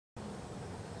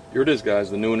Here it is, guys,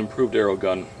 the new and improved arrow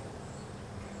gun.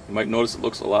 You might notice it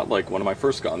looks a lot like one of my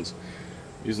first guns.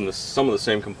 I'm using some of the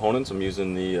same components. I'm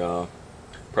using the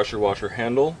pressure washer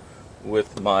handle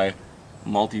with my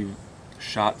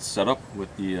multi-shot setup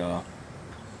with the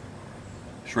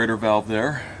Schrader valve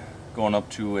there, going up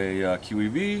to a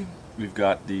QEV. We've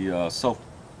got the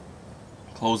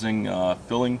self-closing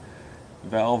filling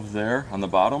valve there on the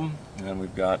bottom, and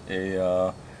we've got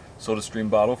a soda stream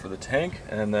bottle for the tank,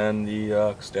 and then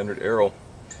the standard arrow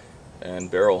and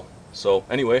barrel. So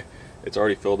anyway, it's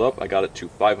already filled up. I got it to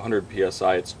 500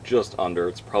 psi. It's just under.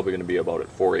 It's probably going to be about at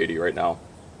 480 right now.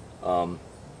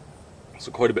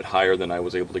 So quite a bit higher than I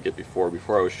was able to get before.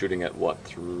 Before I was shooting at what,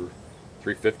 through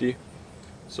 350?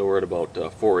 So we're at about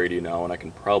 480 now, and I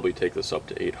can probably take this up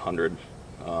to 800.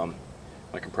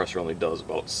 My compressor only does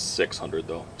about 600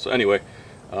 though. So anyway,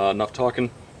 enough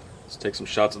talking. Let's take some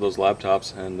shots of those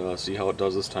laptops and see how it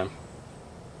does this time.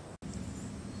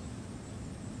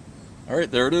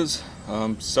 Alright, there it is.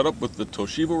 Set up with the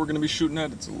Toshiba we're going to be shooting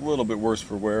at. It's a little bit worse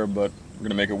for wear, but we're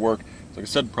going to make it work. So like I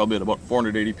said, probably at about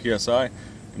 480 psi. I'm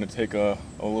going to take a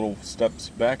little steps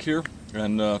back here,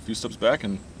 and a few steps back,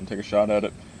 and take a shot at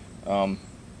it.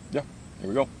 Yeah, here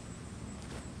we go.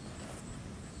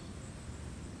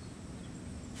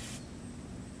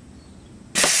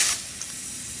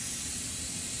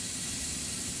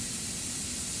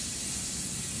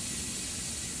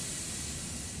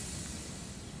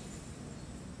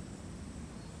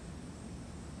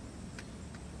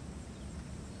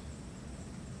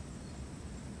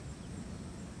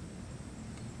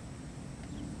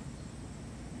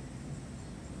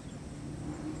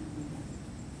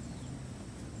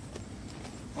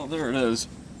 Well, there it is.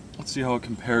 Let's see how it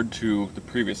compared to the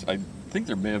previous. I think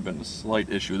there may have been a slight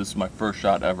issue. This is my first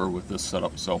shot ever with this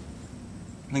setup, so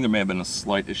I think there may have been a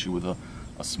slight issue with a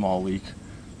small leak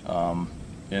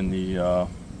in the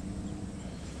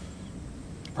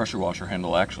pressure washer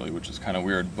handle, actually, which is kind of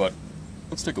weird. But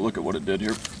let's take a look at what it did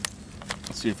here.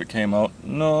 Let's see if it came out.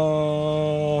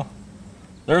 No,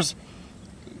 there's.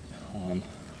 Hold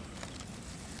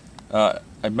on.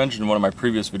 I mentioned in one of my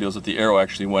previous videos that the arrow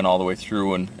actually went all the way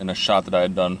through in a shot that I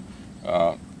had done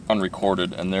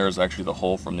unrecorded, and there's actually the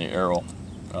hole from the arrow.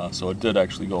 So it did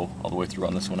actually go all the way through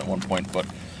on this one at one point, but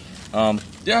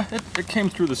yeah, it came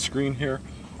through the screen here.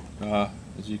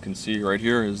 As you can see right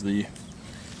here is the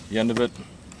end of it.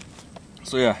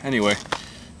 So yeah, anyway,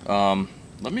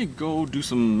 let me go do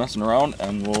some messing around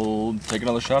and we'll take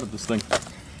another shot at this thing.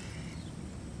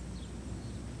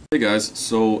 Hey guys,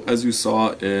 so as you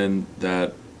saw in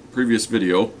that previous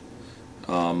video,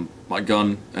 my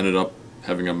gun ended up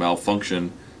having a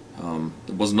malfunction.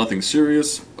 It was nothing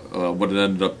serious. What it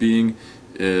ended up being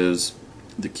is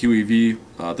the QEV,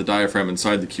 the diaphragm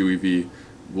inside the QEV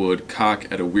would cock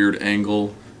at a weird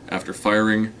angle after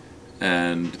firing,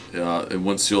 and it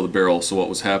wouldn't seal the barrel. So what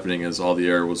was happening is all the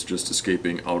air was just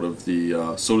escaping out of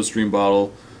the soda stream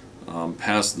bottle,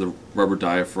 past the rubber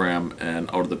diaphragm, and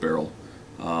out of the barrel.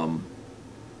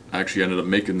 I actually ended up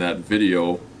making that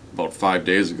video about 5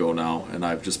 days ago now, and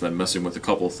I've just been messing with a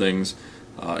couple of things,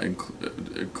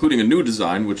 including a new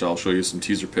design, which I'll show you some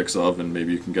teaser pics of, and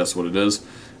maybe you can guess what it is,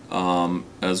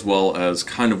 as well as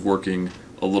kind of working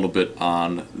a little bit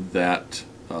on that,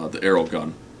 the arrow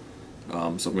gun. So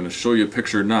I'm going to show you a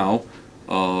picture now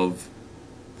of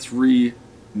 3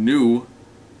 new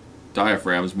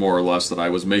diaphragms, more or less, that I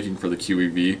was making for the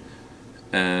QEV,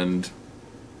 and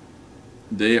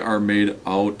they are made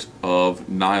out of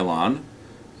nylon,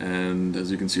 and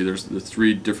as you can see, there's the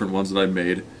 3 different ones that I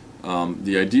made.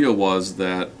 The idea was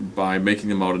that by making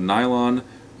them out of nylon,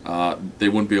 they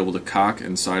wouldn't be able to cock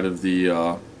inside of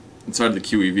the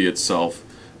QEV itself,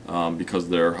 because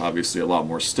they're obviously a lot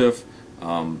more stiff.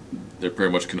 They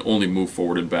pretty much can only move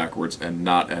forward and backwards and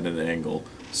not at an angle.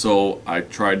 So I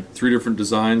tried 3 different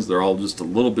designs. They're all just a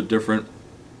little bit different,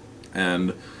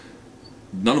 and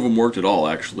none of them worked at all,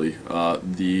 actually.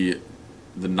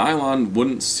 The nylon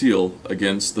wouldn't seal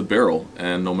against the barrel,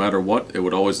 and no matter what, it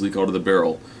would always leak out of the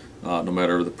barrel. No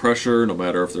matter the pressure, no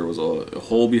matter if there was a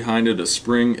hole behind it, a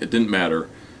spring, it didn't matter.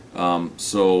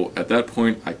 So at that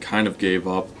point, I kind of gave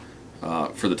up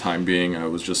for the time being. I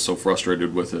was just so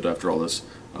frustrated with it after all this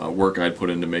work I'd put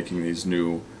into making these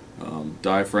new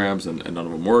diaphragms, and none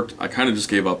of them worked. I kind of just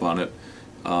gave up on it.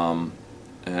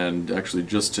 And actually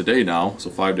just today now, so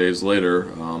 5 days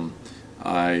later,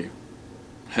 I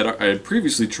had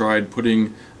previously tried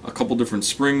putting a couple different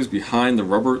springs behind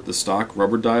the stock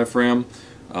rubber diaphragm.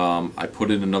 I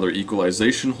put in another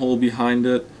equalization hole behind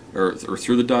it, or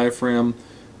through the diaphragm.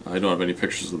 I don't have any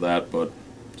pictures of that, but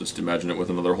just imagine it with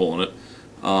another hole in it.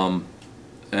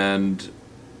 And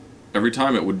every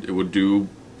time it would do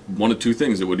one of two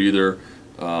things. It would either,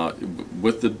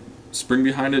 with the spring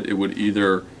behind it, it would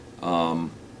either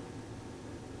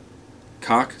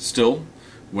cock still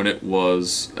when it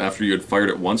was, after you had fired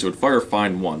it once, it would fire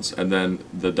fine once, and then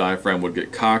the diaphragm would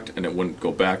get cocked and it wouldn't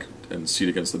go back and seat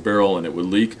against the barrel and it would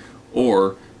leak.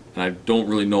 Or, and I don't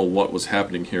really know what was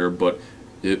happening here, but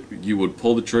you would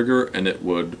pull the trigger and it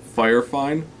would fire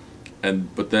fine,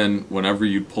 but then whenever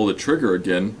you'd pull the trigger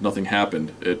again, nothing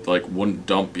happened. It like wouldn't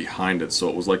dump behind it, so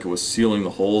it was like it was sealing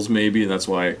the holes maybe, and that's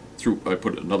why I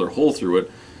put another hole through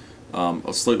it,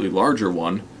 a slightly larger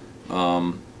one.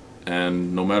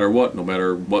 And no matter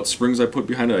what springs I put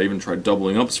behind it, I even tried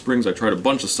doubling up springs, I tried a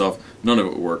bunch of stuff, none of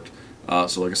it worked.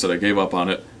 So like I said, I gave up on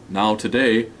it. Now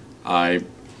today, I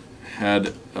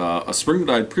had a spring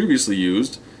that I had previously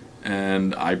used,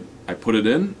 and I put it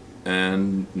in,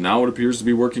 and now it appears to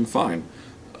be working fine.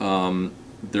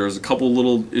 There's a couple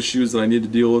little issues that I need to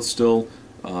deal with still.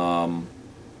 I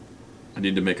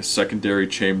need to make a secondary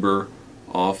chamber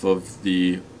off of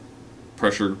the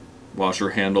pressure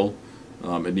washer handle.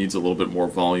 It needs a little bit more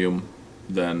volume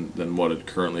than what it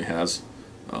currently has,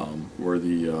 where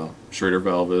the Schrader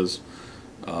valve is.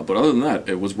 But other than that,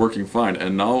 it was working fine.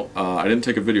 And now, I didn't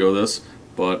take a video of this,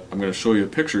 but I'm going to show you a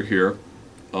picture here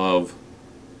of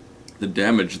the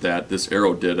damage that this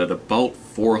arrow did at about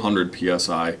 400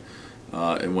 psi.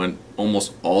 It went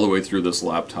almost all the way through this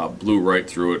laptop, blew right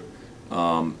through it,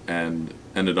 and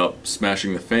ended up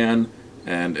smashing the fan,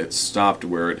 and it stopped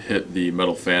where it hit the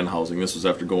metal fan housing. This was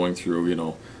after going through, you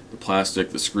know, the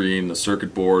plastic, the screen, the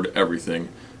circuit board, everything.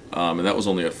 And that was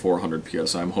only at 400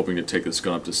 psi. I'm hoping to take this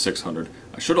gun up to 600.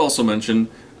 I should also mention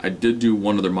I did do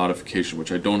one other modification,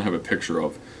 which I don't have a picture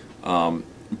of.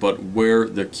 But where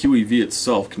the QEV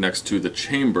itself connects to the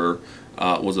chamber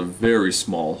was a very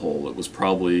small hole. It was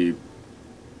probably,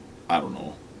 I don't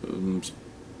know,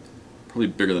 probably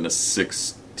bigger than a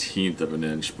 1/16 of an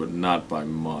inch, but not by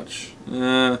much.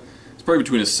 It's probably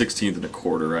between a 1/16 and a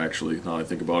quarter, actually, now I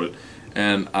think about it.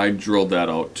 And I drilled that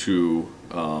out to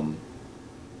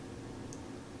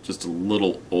just a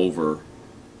little over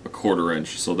a quarter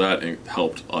inch, so that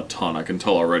helped a ton. I can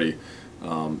tell already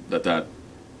that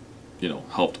you know,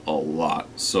 helped a lot.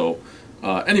 So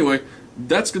anyway,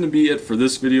 that's going to be it for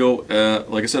this video.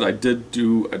 Like I said, I did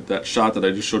do that shot that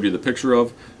I just showed you the picture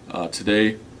of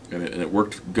today, and it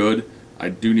worked good. I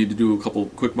do need to do a couple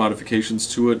quick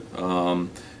modifications to it,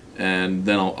 and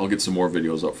then I'll get some more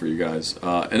videos up for you guys.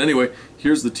 And anyway,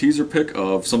 here's the teaser pic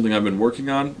of something I've been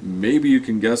working on. Maybe you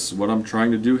can guess what I'm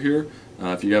trying to do here.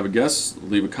 If you have a guess,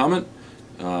 leave a comment.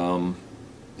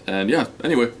 And yeah,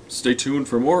 anyway, stay tuned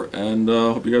for more, and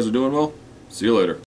hope you guys are doing well. See you later.